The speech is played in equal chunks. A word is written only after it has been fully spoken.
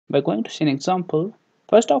We're going to see an example.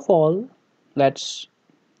 First of all, let's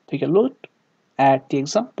take a look at the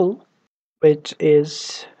example, which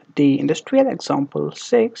is the industrial example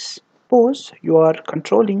 6. Suppose you are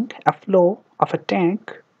controlling a flow of a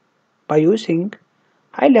tank by using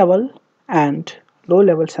high level and low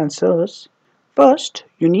level sensors. First,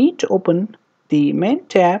 you need to open the main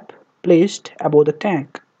tap placed above the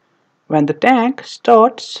tank. When the tank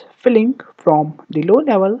starts filling from the low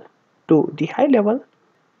level to the high level,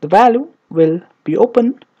 the valve will be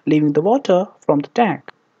open, leaving the water from the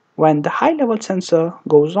tank. When the high level sensor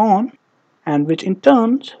goes on, and which in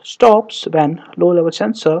turn stops when low level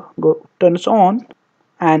sensor turns on,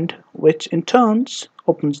 and which in turn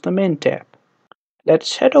opens the main tap.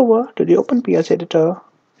 Let's head over to the OpenPLC editor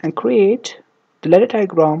and create the ladder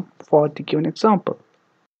diagram for the given example.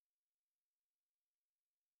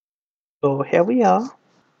 So here we are.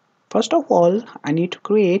 First of all, I need to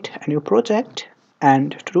create a new project,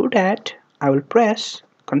 and to do that I will press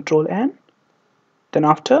Ctrl N. Then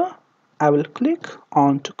after I will click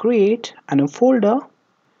on to create a new folder.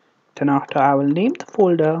 Then after I will name the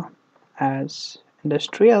folder as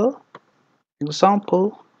Industrial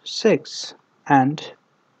Example 6, and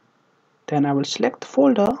then I will select the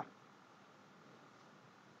folder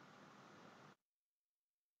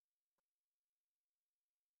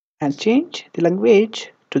and change the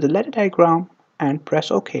language to the ladder diagram and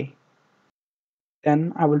press OK.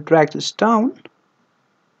 Then I will drag this down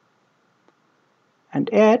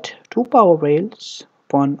and add two power rails,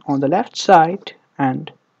 one on the left side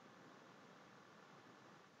and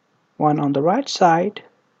one on the right side.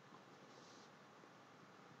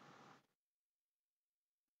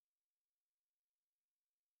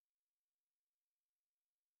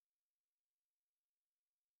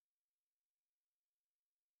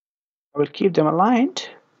 I will keep them aligned,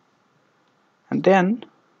 and then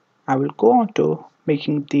I will go on to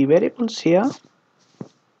making the variables here.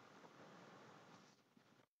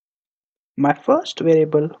 My first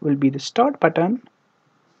variable will be the start button,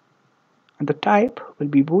 and the type will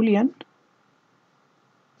be Boolean.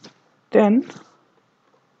 Then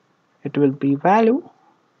it will be value.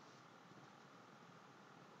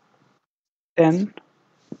 Then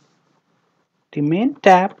the main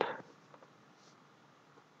tap.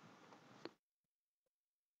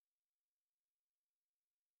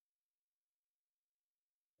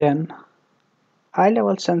 Then high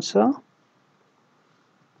level sensor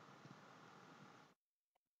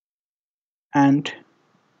and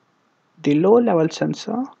the low level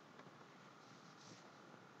sensor.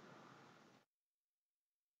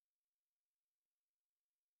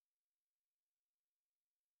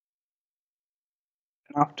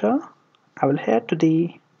 And after I will head to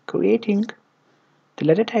the creating the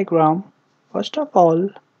ladder diagram. First of all,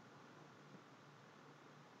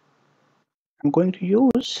 I'm going to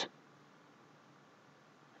use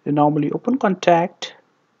the normally open contact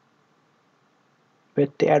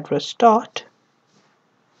with the address start.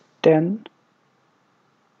 Then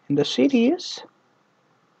in the series,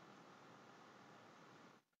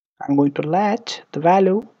 I'm going to latch the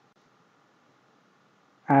value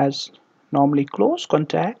as normally close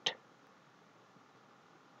contact,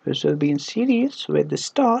 which will be in series with the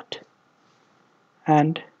start,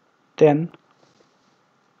 and then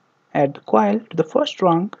add the coil to the first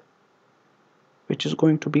rung, which is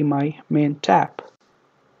going to be my main tap.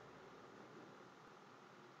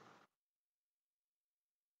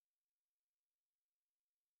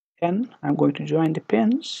 Then I'm going to join the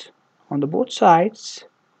pins on the both sides,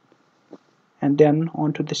 and then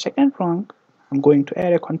onto the second rung I'm going to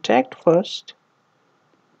add a contact first,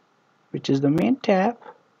 which is the main tap.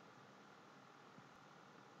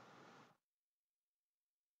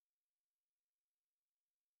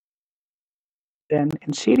 Then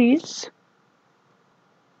in series,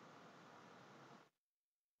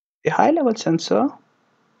 the high level sensor,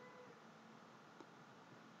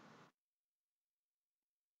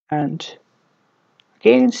 and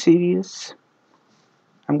again in series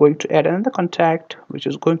I'm going to add another contact, which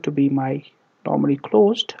is going to be my normally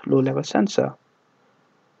closed low level sensor.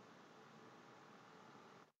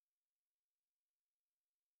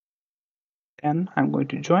 Then I'm going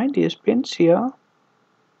to join these pins here,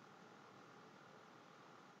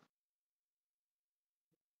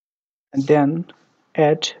 and then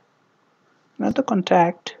add another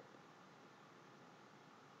contact,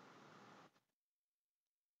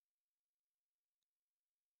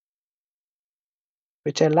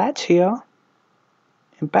 which I latch here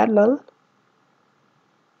in parallel.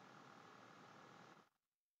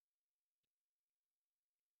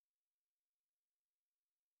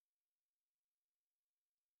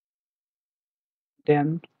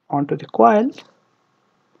 Then onto the coil,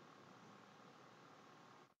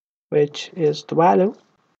 which is the value.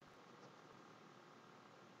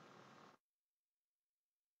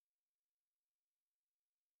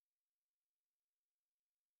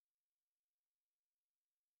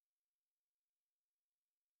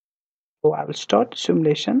 So I will start the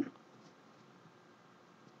simulation.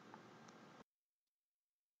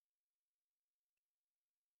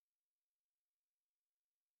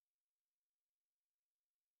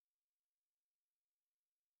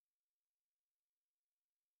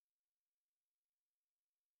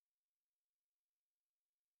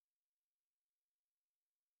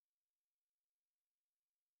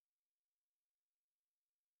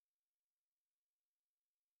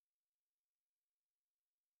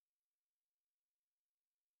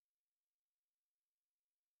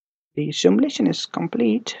 The simulation is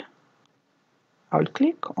complete. I will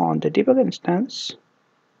click on the debugger instance,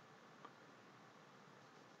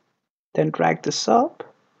 then drag this up.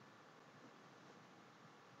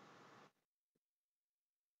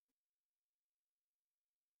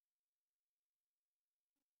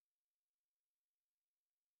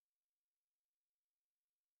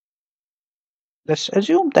 Let's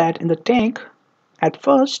assume that in the tank, at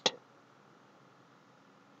first,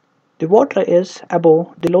 the water is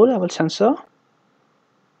above the low level sensor,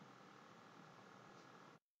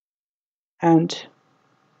 and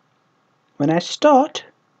when I start,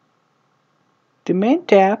 the main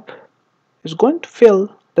tap is going to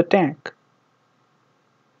fill the tank,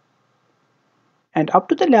 and up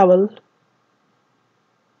to the level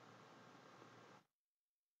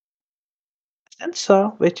sensor,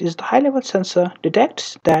 which is the high level sensor,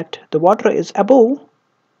 detects that the water is above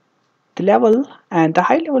the level, and the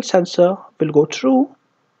high level sensor will go through,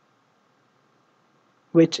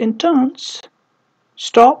 which in turns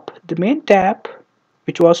stop the main tap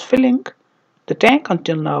which was filling the tank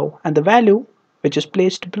until now, and the value which is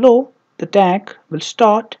placed below the tank will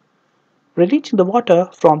start releasing the water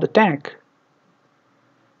from the tank,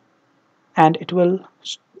 and it will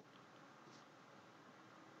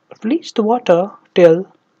release the water till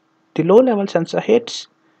the low level sensor hits,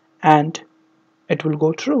 and it will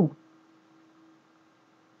go through.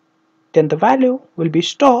 Then the value will be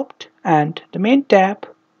stopped and the main tap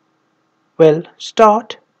will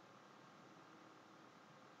start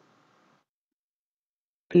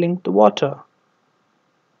filling the water.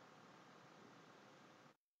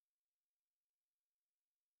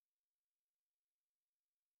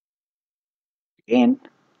 Again,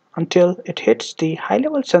 until it hits the high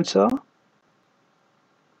level sensor,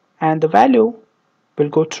 and the value will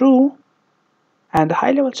go through and the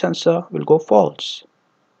high level sensor will go false.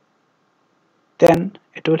 Then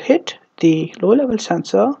it will hit the low level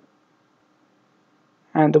sensor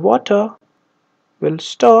and the water will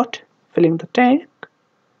start filling the tank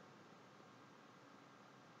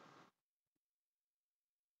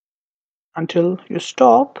until you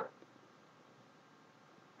stop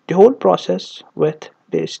the whole process with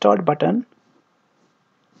the start button.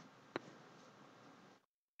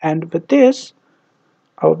 And with this,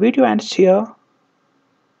 our video ends here.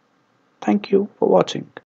 Thank you for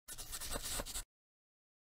watching.